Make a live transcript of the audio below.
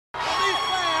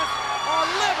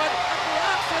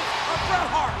Bret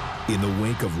Hart. In the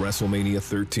wake of WrestleMania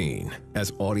 13,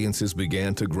 as audiences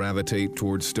began to gravitate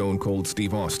towards Stone Cold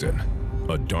Steve Austin,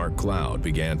 a dark cloud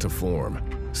began to form,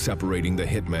 separating the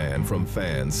Hitman from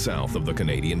fans south of the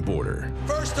Canadian border.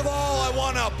 First of all, I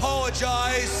want to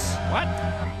apologize. What?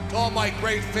 To all my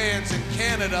great fans in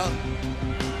Canada.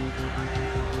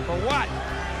 For what?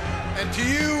 And to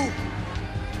you,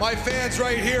 my fans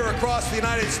right here across the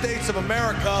United States of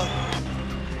America,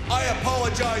 I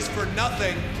apologize for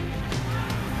nothing.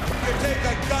 You take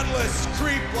a gunless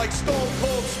creep like Stone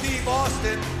Cold Steve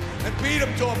Austin and beat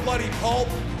him to a bloody pulp,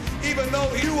 even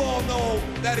though you all know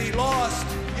that he lost.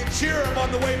 You cheer him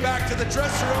on the way back to the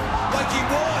dressing room like he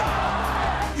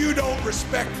won. You don't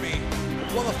respect me.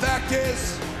 Well, the fact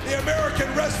is, the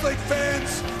American wrestling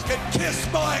fans can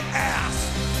kiss my ass.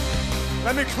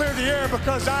 Let me clear the air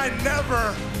because I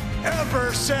never,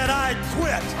 ever said I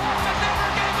quit. Austin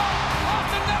never gave up.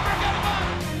 Austin never gave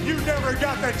up. You never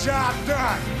got the job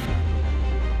done.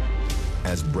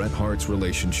 As Bret Hart's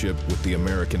relationship with the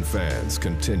American fans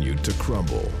continued to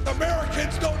crumble,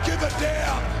 Americans don't give a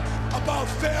damn about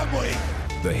family.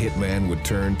 the Hitman would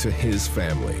turn to his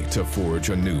family to forge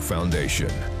a new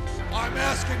foundation. I'm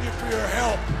asking you for your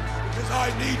help because I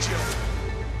need you.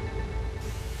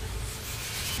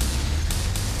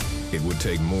 It would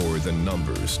take more than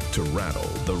numbers to rattle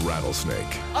the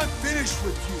rattlesnake. I'm finished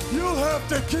with you. You'll have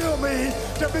to kill me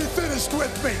to be finished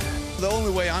with me. The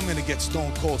only way I'm going to get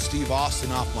Stone Cold Steve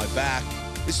Austin off my back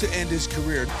is to end his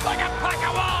career. Like a pack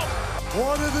of wolves.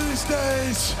 One of these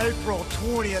days, April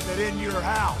 20th at In Your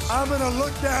House, I'm gonna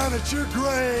look down at your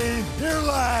grave. Here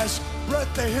lies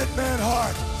Bret the Hitman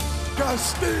Hart. Cause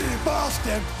Steve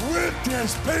Austin whipped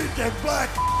his pink and black.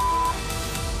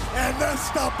 And that's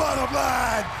the bottom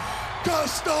line.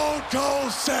 Cause Stone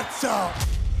Cold said so.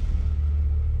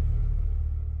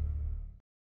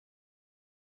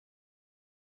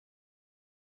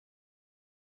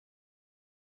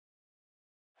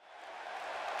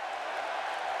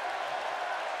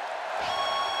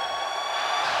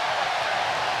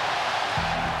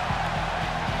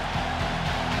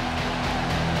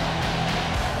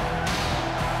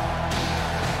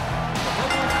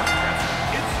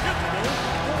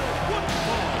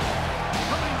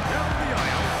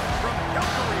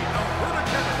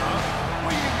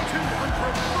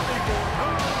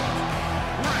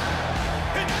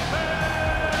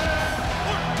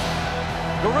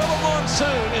 Gorilla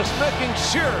Monsoon is making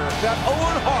sure that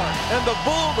Owen Hart and the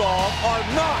Bulldog are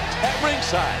not at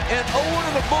ringside. And Owen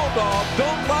and the Bulldog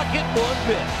don't like it one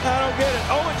bit. I don't get it.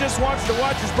 Owen just wants to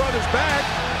watch his brother's back.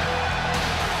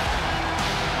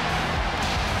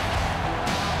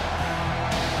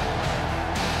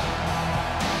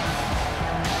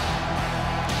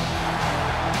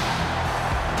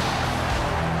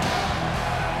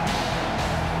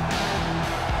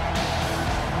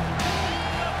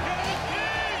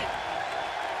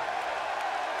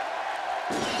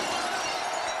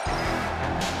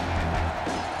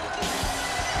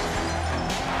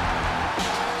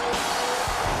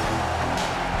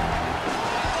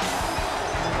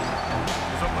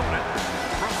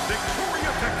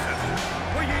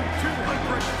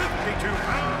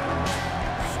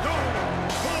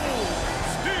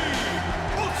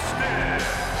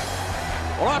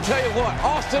 Well, I'll tell you what,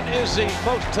 Austin is the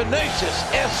most tenacious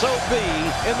SOB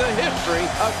in the history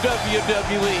of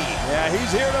WWE. Yeah,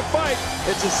 he's here to fight.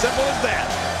 It's as simple as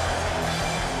that.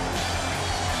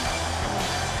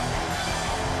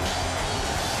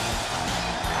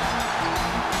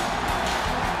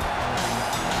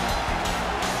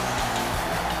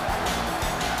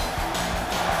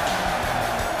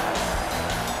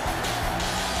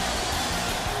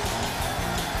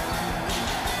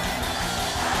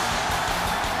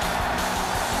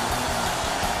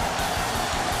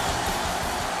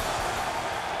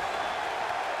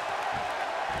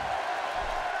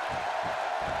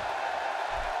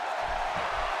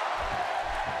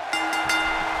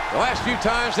 The last few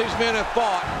times these men have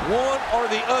fought, one or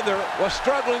the other was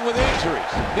struggling with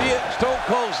injuries, be it Stone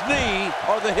Cold's knee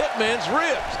or the Hitman's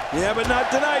ribs. Yeah, but not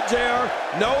tonight, JR.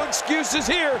 No excuses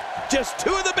here. Just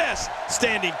two of the best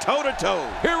standing toe-to-toe.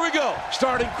 Here we go,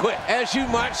 starting quick, as you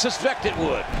might suspect it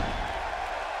would.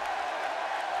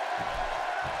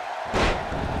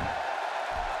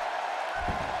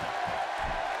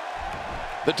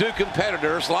 The two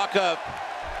competitors lock up.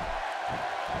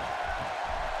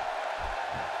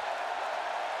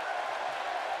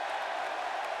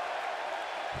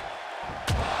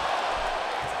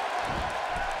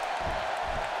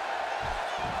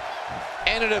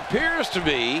 And it appears to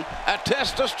be a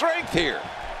test of strength here.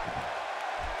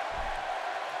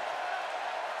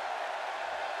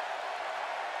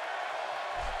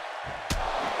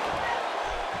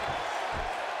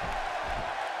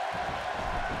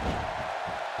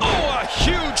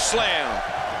 huge slam.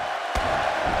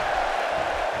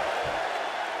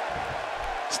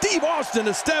 Steve Austin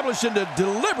establishing a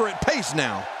deliberate pace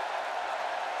now.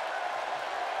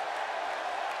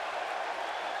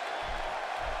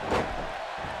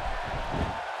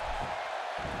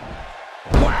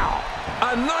 Wow,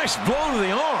 a nice blow to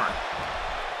the arm.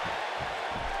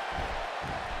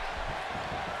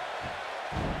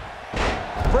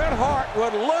 Bret Hart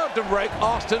would love to break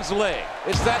Austin's leg.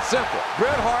 It's that simple.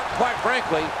 Bret Hart, quite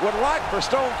frankly, would like for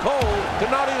Stone Cold to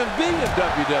not even be in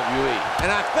WWE.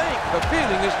 And I think the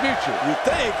feeling is mutual. You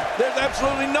think? There's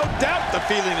absolutely no doubt the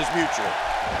feeling is mutual.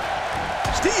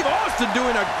 Steve Austin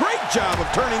doing a great job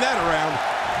of turning that around.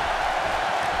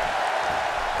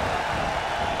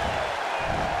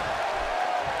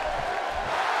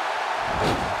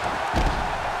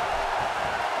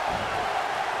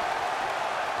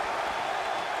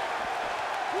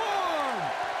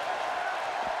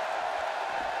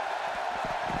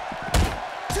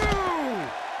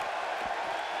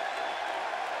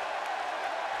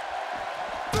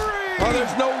 Oh,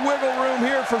 there's no wiggle room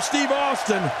here for Steve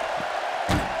Austin.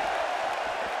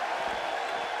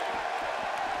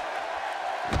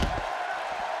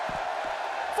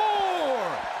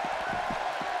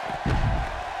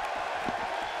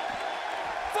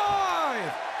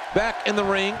 Back in the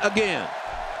ring again.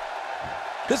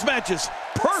 This match is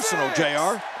personal,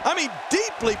 JR. I mean,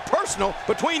 deeply personal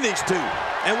between these two.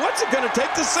 And what's it going to take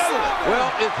to settle it?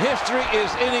 Well, if history is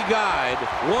any guide,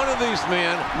 one of these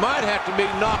men might have to be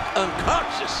knocked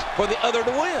unconscious for the other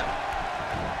to win.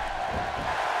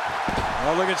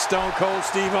 Oh, look at Stone Cold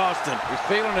Steve Austin. He's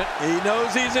feeling it. He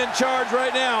knows he's in charge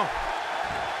right now.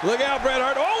 Look out, Bret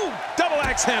Hart. Oh, double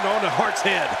axe handle onto Hart's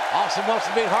head. Austin wants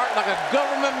to beat Hart like a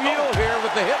government mule here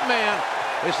with the Hitman.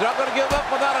 He's not going to give up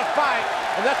without a fight,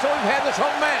 and that's what we've had this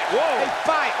whole match. Whoa. A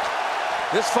fight.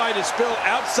 This fight is spilled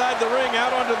outside the ring,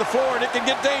 out onto the floor, and it can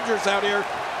get dangerous out here.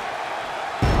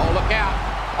 Oh, look out.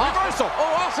 Reversal.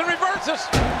 Oh, Austin reverses,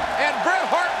 and Bret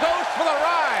Hart goes for the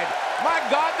ride. My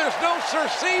God, there's no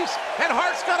surcease, and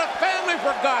Hart's got a family,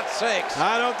 for God's sakes.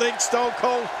 I don't think Stone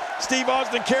Cold Steve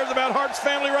Austin cares about Hart's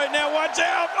family right now. Watch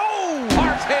out. Oh!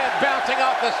 Hart's head bouncing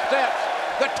off the steps.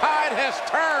 The tide has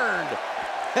turned.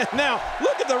 And now,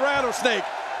 look at the rattlesnake.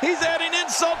 He's adding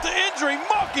insult to injury,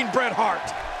 mocking Bret Hart.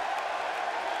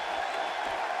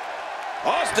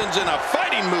 Austin's in a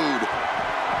fighting mood.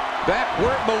 Back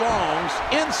where it belongs,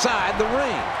 inside the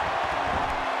ring.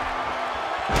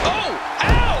 Oh!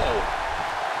 Ow!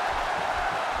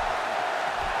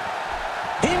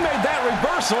 He made that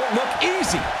reversal look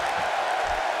easy.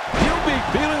 He'll be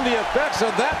feeling the effects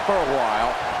of that for a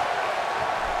while.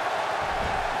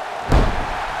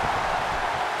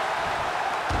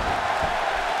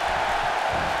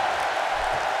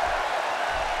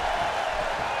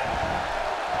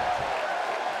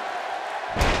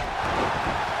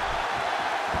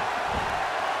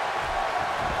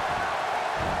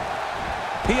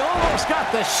 He almost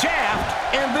got the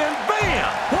shaft, and then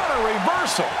bam! What a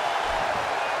reversal!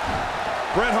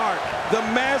 Bret Hart, the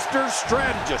master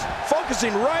strategist,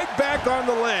 focusing right back on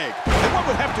the leg. And one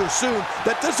would have to assume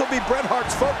that this will be Bret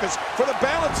Hart's focus for the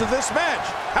balance of this match,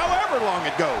 however long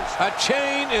it goes. A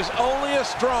chain is only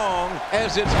as strong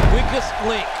as its weakest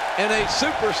link, and a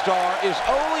superstar is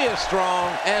only as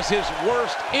strong as his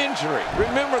worst injury.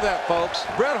 Remember that, folks.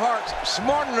 Bret Hart's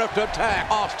smart enough to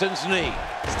attack Austin's knee.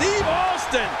 Steve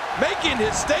Austin making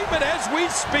his statement as we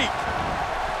speak.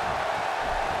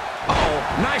 Oh,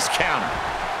 nice counter.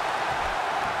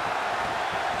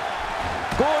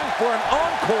 Going for an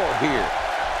encore here.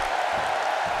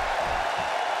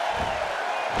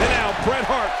 And now Bret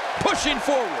Hart pushing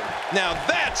forward. Now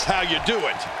that's how you do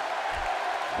it.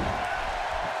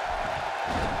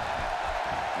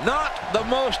 Not the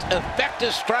most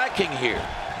effective striking here.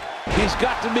 He's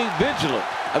got to be vigilant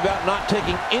about not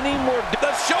taking any more.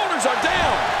 The shoulders are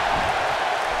down.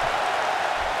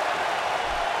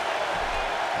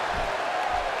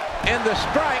 And the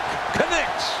strike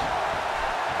connects.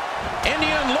 And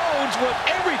he unloads with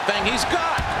everything he's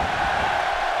got.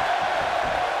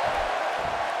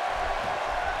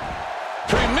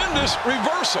 Tremendous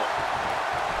reversal.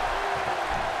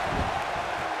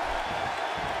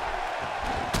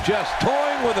 Just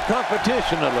toying with the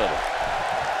competition a little.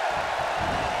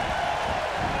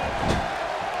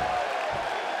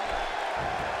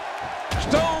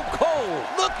 Stone Cold,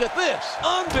 look at this.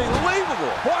 Unbelievable.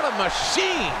 What a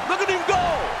machine. Look at him go.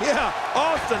 Yeah,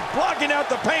 Austin blocking out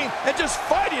the pain and just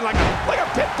fighting like a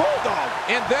pit bulldog.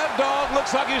 And that dog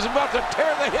looks like he's about to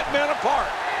tear the Hitman apart.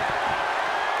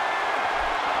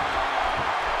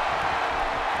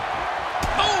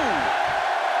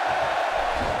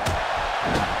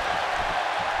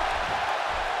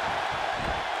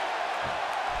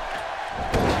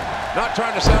 Not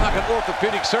trying to sound like an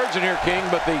orthopedic surgeon here, King,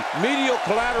 but the medial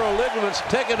collateral ligament's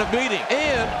taking a beating,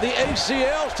 and the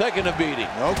ACL's taking a beating.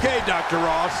 Okay, Dr.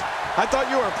 Ross. I thought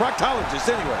you were a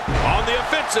proctologist anyway. On the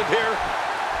offensive here.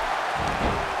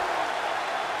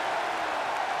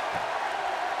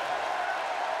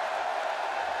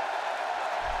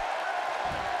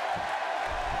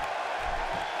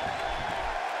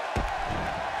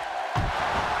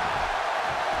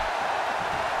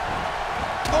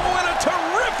 Oh, and a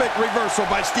terrific reversal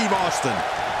by Steve Austin.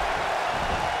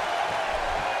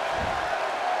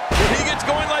 When he gets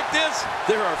going like this,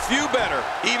 there are few better,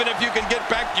 even if you can get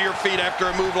back to your feet after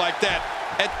a move like that.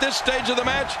 At this stage of the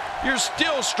match, you're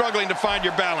still struggling to find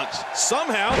your balance.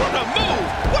 Somehow, what a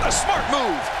move! What a smart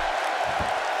move!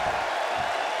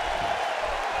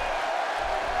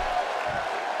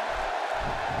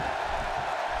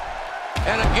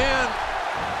 And again,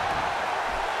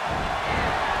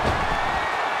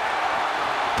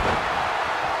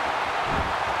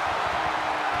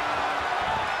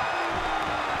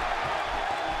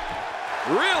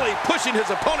 really pushing his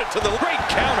opponent to the great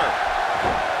counter.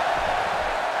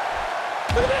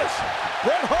 Look at this.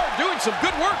 Bret Hart doing some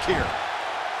good work here.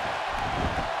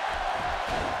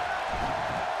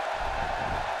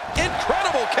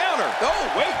 Incredible counter. Oh,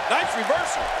 wait. Nice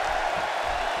reversal.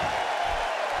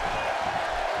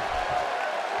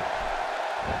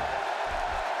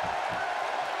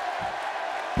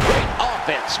 great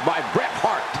offense by Bret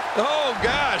Hart. Oh,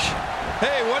 gosh.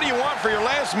 Hey, what do you want for your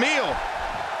last meal?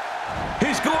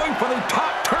 He's going for the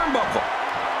top turnbuckle.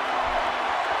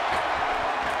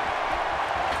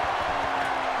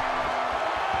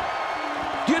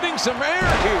 Getting some air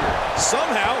here.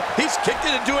 Somehow, he's kicked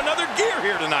it into another gear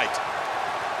here tonight.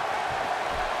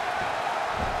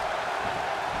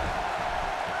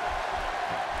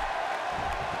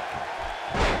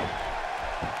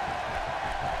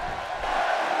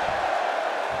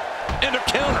 And a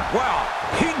counter. Wow,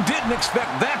 he didn't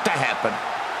expect that to happen.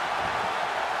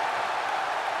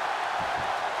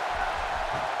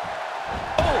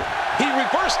 He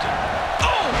reversed it.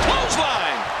 Oh,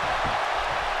 clothesline!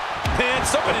 Man,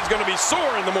 somebody's going to be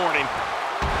sore in the morning.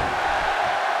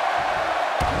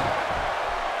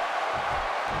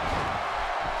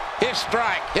 His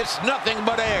strike hits nothing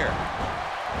but air.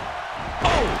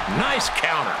 Oh, nice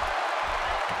counter.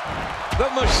 The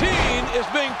machine is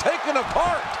being taken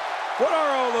apart. What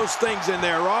are all those things in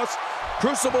there, Ross?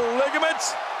 Crucible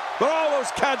ligaments? But all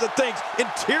those kinds of things.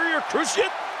 Interior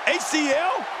cruciate?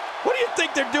 ACL? What do you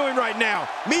think they're doing right now?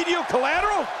 Medial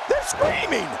collateral? They're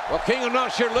screaming. Well, King, I'm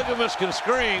not sure ligaments can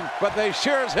scream, but they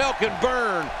sure as hell can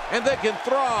burn, and they can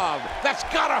throb. That's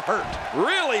gotta hurt.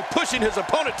 Really pushing his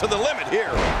opponent to the limit here.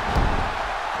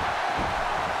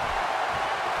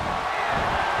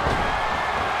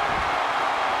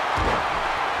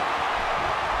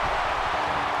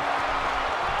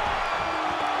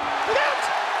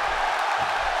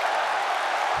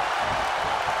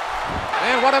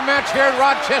 And what a match here in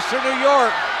Rochester, New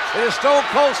York. It is Stone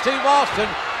Cold Steve Austin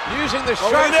using the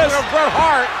sharpshooter of Bret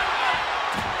Hart.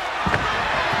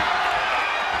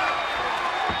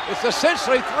 It's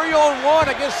essentially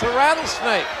 3-on-1 against the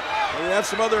Rattlesnake. We have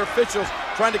some other officials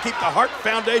trying to keep the Hart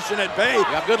Foundation at bay.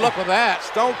 Yeah, good luck with that.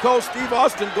 Stone Cold Steve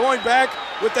Austin going back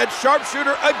with that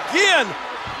sharpshooter again.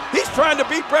 He's trying to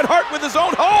beat Bret Hart with his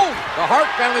own hold. The Hart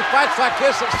family fights like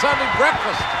this at Sunday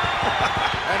breakfast.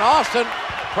 And Austin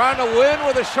trying to win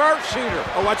with a sharpshooter.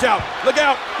 Oh, watch out. Look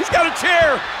out. He's got a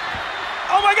chair.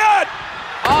 Oh, my God.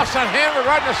 Austin hammered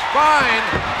right in the spine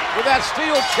with that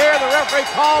steel chair. The referee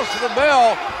calls to the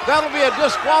bell. That'll be a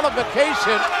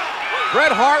disqualification.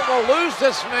 Bret Hart will lose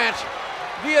this match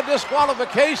via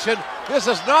disqualification. This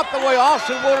is not the way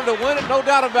Austin wanted to win it, no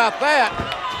doubt about that.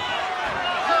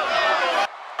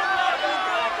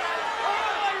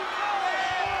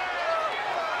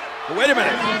 Wait a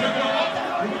minute.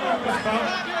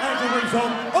 As a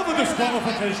result of the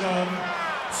disqualification,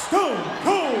 Stone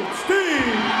Cold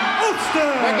Steve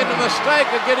Austin. Making the mistake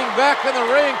of getting back in the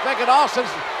ring, thinking Austin's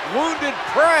wounded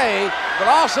prey, but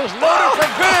Austin's loaded for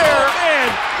bear. And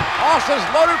Austin's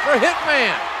loaded for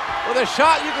Hitman with a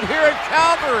shot you can hear in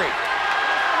Calgary.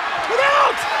 look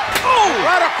out. Oh,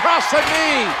 Right across the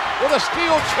knee with a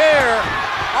steel chair.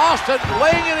 Austin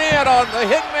laying it in on the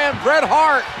Hitman Bret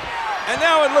Hart. and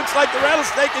now it looks like the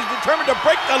Rattlesnake is determined to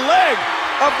break the leg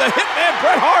of the Hitman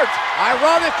Bret Hart.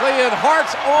 Ironically, in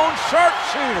Hart's own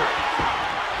sharpshooter.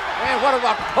 Man, what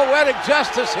about poetic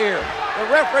justice here? The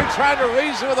referee trying to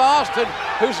reason with Austin,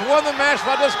 who's won the match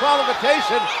by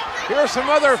disqualification. Here are some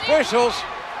other officials.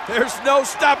 There's no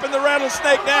stopping the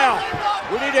Rattlesnake now.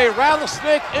 We need a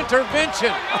Rattlesnake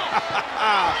intervention.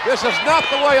 This is not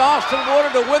the way Austin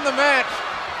wanted to win the match.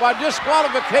 by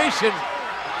disqualification.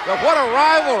 But what a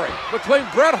rivalry between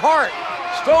Bret Hart,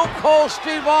 Stone Cold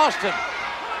Steve Austin,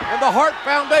 and the Hart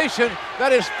Foundation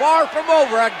that is far from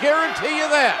over. I guarantee you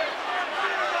that.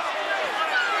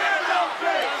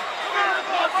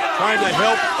 Trying to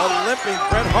help a limping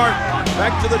Bret Hart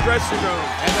back to the dressing room.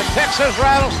 And the Texas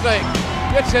Rattlesnake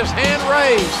gets his hand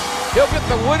raised. He'll get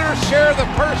the winner's share of the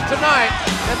purse tonight,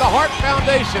 and the Hart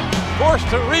Foundation forced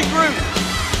to regroup